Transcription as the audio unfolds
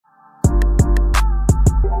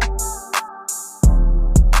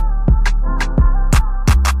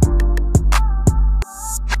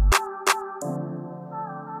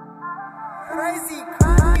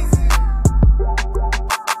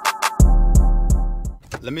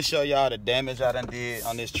Let me show y'all the damage I done did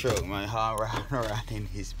on this truck, man. How I'm riding in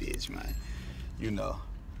this bitch, man. You know.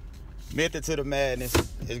 Method to the madness.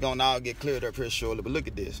 It's gonna all get cleared up here shortly, but look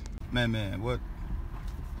at this. Man, what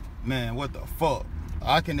the fuck?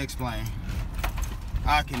 I can explain.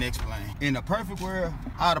 In the perfect world,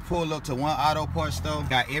 I'd have pulled up to one auto parts store,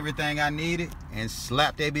 got everything I needed, and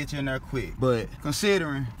slapped that bitch in there quick. But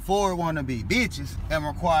considering Ford wanna be bitches and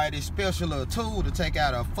require this special little tool to take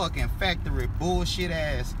out a fucking factory bullshit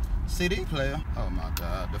ass CD player. Oh my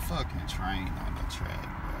God, the fucking train on the track,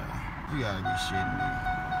 bro. You gotta be shitting me.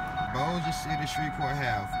 Bossier City, Shreveport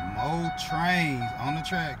have more trains on the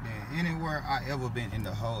track than anywhere I ever been in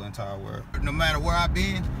the whole entire world. No matter where I've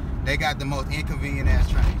been, they got the most inconvenient ass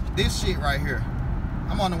train. This shit right here,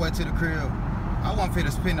 I'm on the way to the crib. I wasn't fit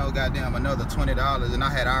to spend no goddamn another $20, and I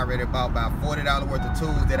had already bought about $40 worth of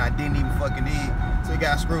tools that I didn't even fucking need. So it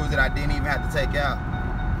got screws that I didn't even have to take out.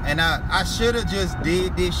 And I should have just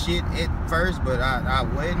did this shit at first, but I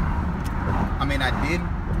wouldn't. I mean, I didn't.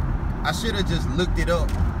 I should have just looked up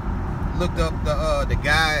the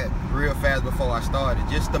guide real fast before I started,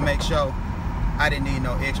 just to make sure I didn't need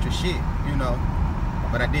no extra shit, you know.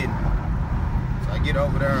 But I didn't. So I get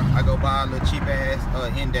over there, I go buy a little cheap ass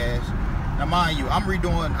in-dash. Now mind you, I'm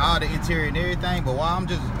redoing all the interior and everything, but while I'm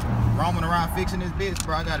just roaming around fixing this bitch,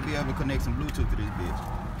 bro, I gotta be able to connect some Bluetooth to this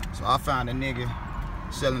bitch. So I found a nigga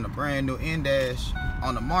selling a brand new in-dash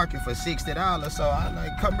on the market for $60. So I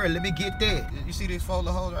like, come here, let me get that. You see these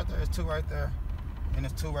folder holes right there? There's two right there, and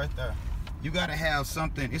there's two right there. You gotta have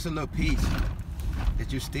something, it's a little piece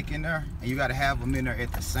that you stick in there, and you gotta have them in there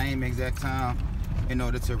at the same exact time in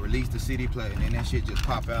order to release the CD player, and then that shit just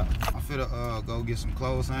pop out. I'm finna go get some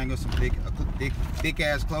clothes hanger, some thick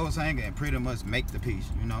ass clothes hanger, and pretty much make the piece,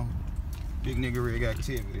 you know. Big nigga rig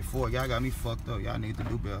activity. Y'all got me fucked up. Y'all need to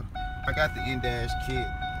do better. I got the in-dash kit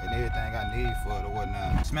and everything I need for it or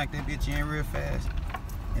whatnot. Smack that bitch in real fast,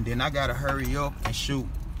 and then I gotta hurry up and shoot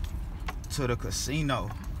to the casino,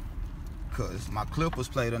 cause my Clippers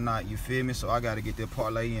play tonight, you feel me? So I gotta get that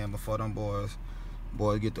parlay in before them boys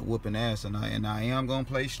get the whooping ass tonight. And I am gonna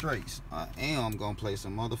play straights. I am gonna play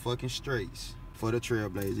some motherfucking straights for the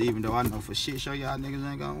Trailblazers. Even though I know for shit show y'all niggas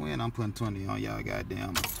ain't gonna win, I'm putting 20 on y'all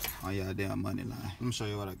damn money line. Let me show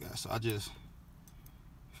you what I got. So I just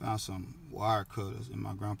found some wire cutters in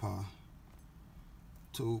my grandpa's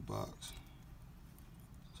toolbox.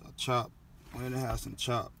 So I went in the house and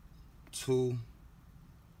chopped 2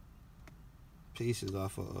 pieces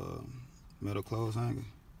off a metal clothes hanger.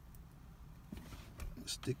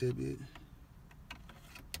 Stick that bit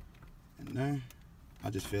in there. I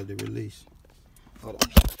just failed to release. Hold on.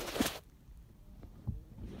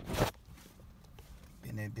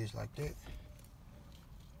 Bend that bitch like that.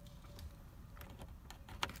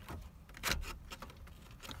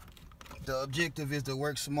 The objective is to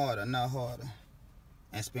work smarter, not harder,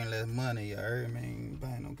 and spend less money. You heard me? Ain't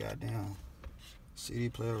buying no goddamn CD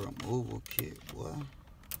player removal kit, boy.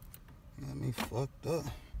 You got me fucked up.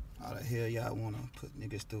 How the hell y'all wanna put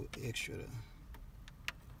niggas through extra to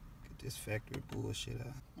get this factory bullshit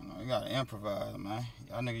out? You know, you gotta improvise, man.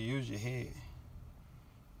 Y'all niggas use your head.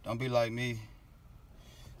 Don't be like me.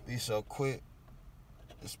 Be so quick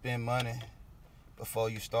to spend money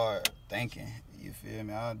before you start thinking. You feel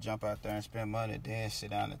me? I'll jump out there and spend money, then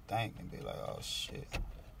sit down and think and be like, oh shit.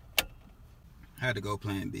 I had to go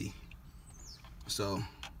plan B. So,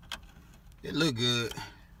 it looked good.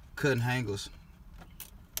 Cutting hangers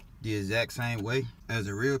the exact same way as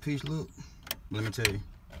a real piece look. Let me tell you,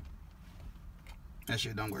 that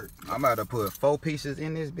shit don't work. I'm about to put 4 pieces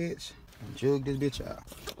in this bitch and jug this bitch out.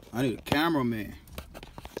 I need a cameraman.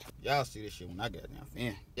 Y'all see this shit when I got down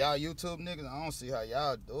fin. Y'all YouTube niggas, I don't see how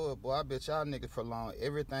y'all do it, boy. I bet y'all niggas prolong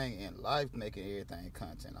everything in life making everything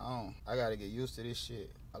content. I gotta get used to this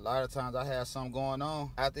shit. A lot of times I have something going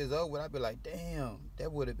on. After it's over, I be like, damn,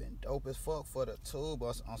 that would have been dope as fuck for the tube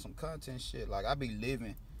on some content shit. Like I be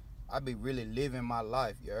really living my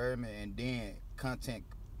life, you heard me? And then content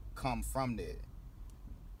come from that.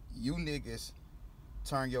 You niggas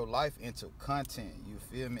turn your life into content, you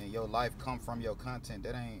feel me? Your life come from your content.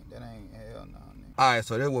 That ain't hell no. Alright,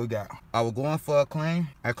 so that's what we got. I was going for a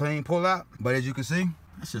clean pull out, but as you can see,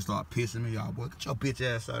 that shit start pissing me off, boy. Get your bitch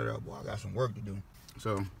ass out of there, boy. I got some work to do.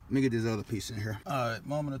 So let me get this other piece in here. Alright,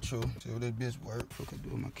 moment of truth. See what this bitch work. What I can do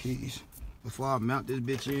with my keys. Before I mount this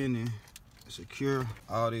bitch in and secure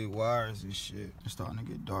all these wires and shit, it's starting to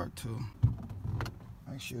get dark too.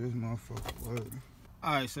 Make sure this motherfucker work.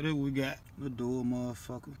 Alright, so then we got the dual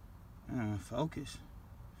motherfucker. Focus.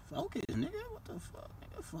 Focus, nigga. What the fuck?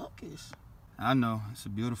 Nigga, focus. I know, it's a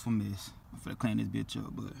beautiful mess. I'm finna clean this bitch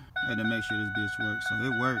up, but I had to make sure this bitch works. So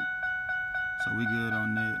it worked. So we good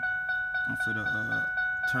on that. I'm finna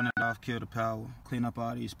turn it off, kill the power, clean up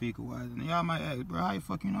all these speaker wires. And y'all might ask, bro, how you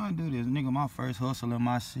fucking know I do this? Nigga, my first hustle in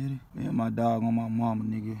my city. Me and my dog on my mama,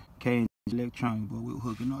 nigga. K Electronic, boy. We were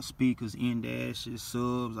hooking up speakers, in-dashes,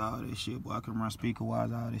 subs, all that shit. Boy, I can run speaker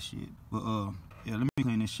wires, all that shit. But yeah, let me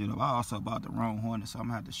clean this shit up. I also bought the wrong Hornet, so I'm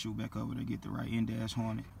gonna have to shoot back over to get the right in-dash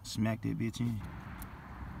Hornet. Smack that bitch in.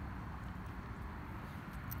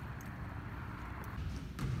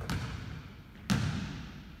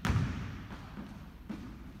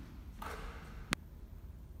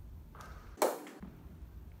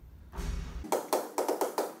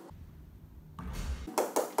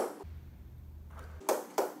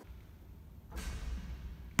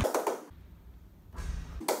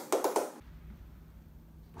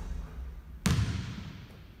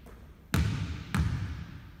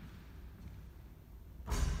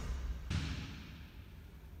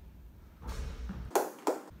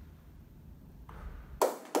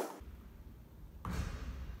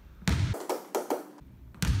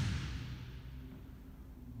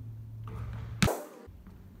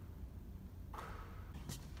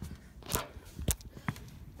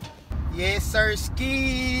 Yes, sir,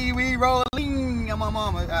 ski, we rolling. I'm my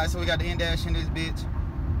mama. All right, so we got the in-dash in this bitch.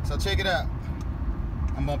 So check it out.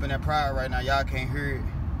 I'm bumping that Pride right now. Y'all can't hear it.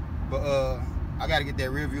 But I gotta get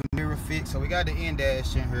that rear view mirror fixed. So we got the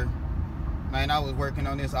in-dash in here. Man, I was working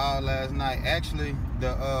on this all last night. Actually,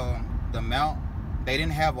 the mount, they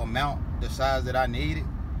didn't have a mount the size that I needed.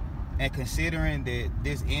 And considering that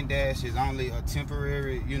this in-dash is only a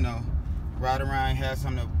temporary, you know, ride around, have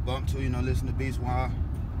something to bump to, you know, listen to beats while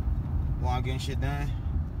I'm getting shit done,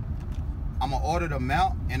 I'm gonna order the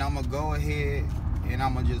mount and I'm gonna go ahead and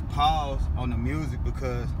I'm gonna just pause on the music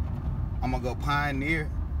because I'm gonna go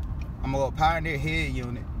Pioneer. I'm gonna go Pioneer head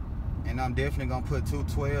unit, and I'm definitely gonna put two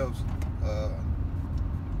 12s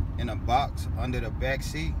in a box under the back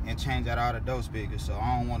seat and change out all the dope speakers. So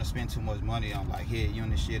I don't want to spend too much money on like head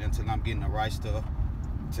unit shit until I'm getting the right stuff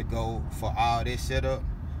to go for all this setup.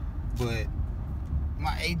 But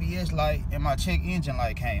my ABS light and my check engine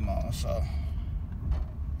light came on, so,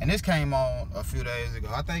 and this came on a few days ago.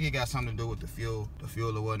 I think it got something to do with the fuel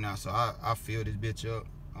or whatnot. So I filled this bitch up.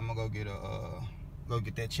 I'm gonna go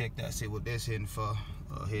get that checked out, see what that's hitting for.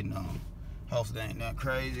 Hitting on. Hopefully ain't nothing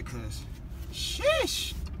crazy, cause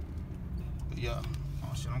sheesh. But yeah,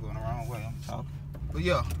 oh shit, I'm going the wrong way. I'm talking. But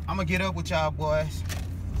yeah, I'm gonna get up with y'all boys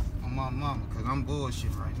on my mama, cause I'm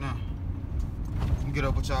bullshit right now. I'm gonna get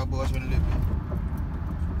up with y'all boys in a little bit.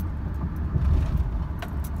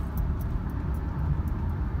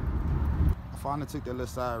 Finally took that little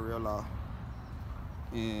side rail off,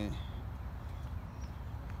 and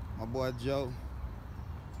my boy Joe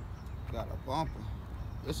got a bumper.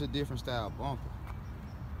 It's a different style bumper,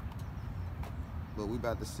 but we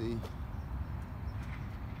about to see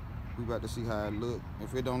how it look.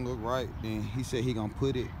 If it don't look right, then he said he gonna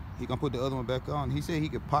put the other one back on. He said he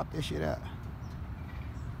could pop that shit out.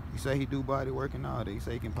 He said he do body work and all that. He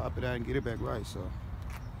said he can pop it out and get it back right. So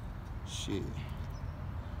shit,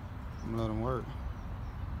 I'm gonna let him work.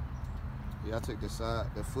 Yeah, I took the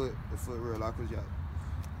foot real off, cause y'all,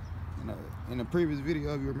 you know, in the previous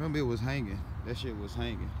video, if you remember, it was hanging. That shit was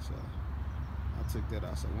hanging, so I took that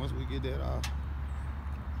out. So once we get that off,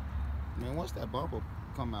 man, once that bumper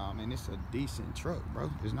come out, man, it's a decent truck,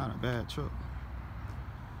 bro. It's not a bad truck.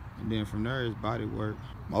 And then from there is body work.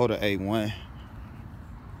 Motor A1.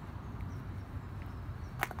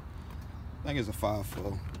 I think it's a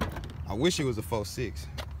 5.4. I wish it was a 4.6.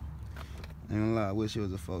 Ain't gonna lie, I wish it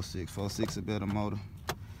was a 4.6. 4.6 a better motor.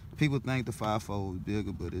 People think the 5.4 was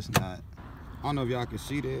bigger, but it's not. I don't know if y'all can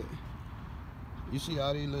see that. You see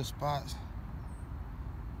all these little spots?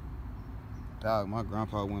 Dog, my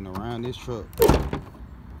grandpa went around this truck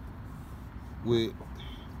with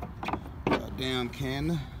a damn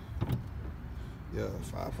canner. Yeah,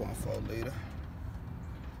 5.4 liter.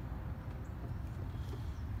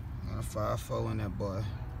 Got a 5.4 in that boy.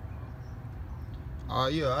 Oh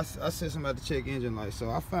yeah, I said something about the check engine light. So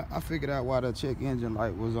I figured out why the check engine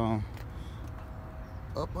light was on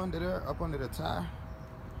up under there, up under the tire.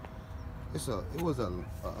 It was a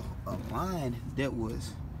line that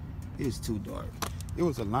was, it's too dark. It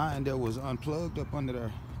was a line that was unplugged up under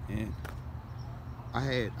there, and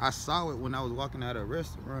I saw it when I was walking out of a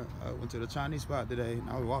restaurant. I went to the Chinese spot today, and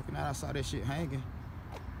I was walking out. I saw that shit hanging,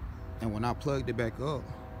 and when I plugged it back up,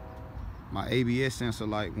 my ABS sensor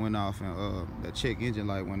light went off, and the check engine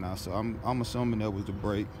light went off. So I'm assuming that was the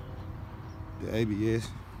brake, the ABS,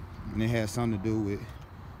 and it had something to do with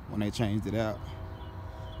when they changed it out.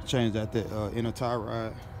 Changed out the inner tie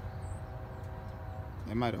rod.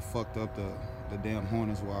 It might have fucked up the the damn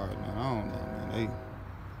Hornets wire. Man, I don't know, man.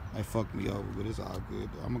 They fucked me over, but it's all good.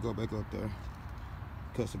 I'm gonna go back up there,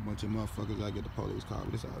 cuss a bunch of motherfuckers. I get the police call,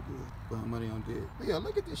 but it's all good. But money on dead. But yeah,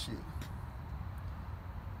 look at this shit.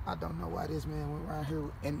 I don't know why this man went around here,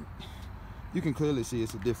 and you can clearly see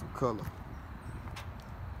it's a different color.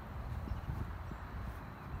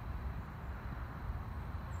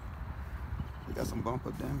 We got some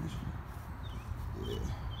bumper damage. Yeah.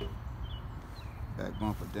 Back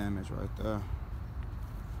bumper damage right there.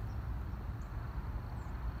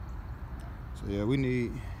 So yeah, we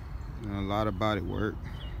need a lot of body work.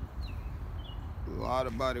 A lot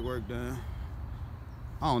of body work done.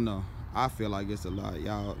 I don't know. I feel like it's a lot.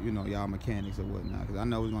 Y'all, y'all mechanics or whatnot. Cause I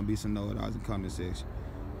know there's gonna be some know-it-alls in the comment section.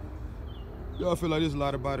 Y'all feel like there's a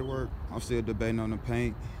lot of body work. I'm still debating on the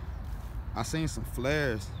paint. I seen some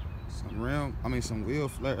flares, some wheel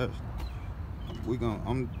flares.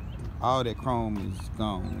 All that chrome is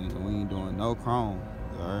gone. We ain't doing no chrome.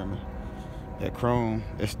 You heard me? That chrome,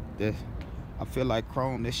 I feel like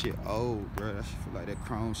chrome, that shit old, bro. I feel like that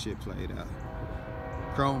chrome shit played out.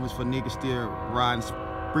 Chrome is for niggas still riding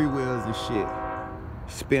spree wheels and shit.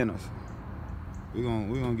 Spinners. We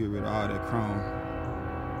gonna get rid of all that chrome.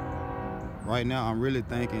 Right now, I'm really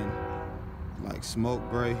thinking like smoke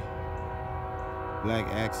gray, black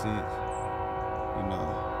accents,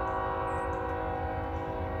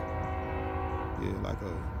 yeah, like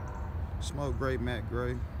a smoke gray, matte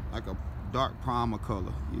gray, like a dark primer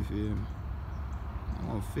color, you feel me? I'm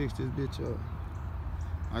gonna fix this bitch up.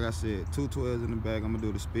 Like I said, 212s in the back, I'm gonna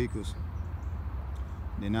do the speakers.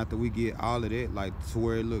 Then after we get all of that, like to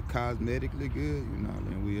where it look cosmetically good,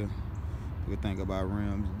 then we'll think about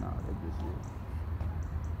rims and all that good shit.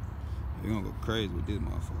 We're gonna go crazy with this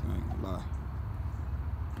motherfucker, I ain't gonna lie.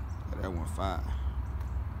 That one fire.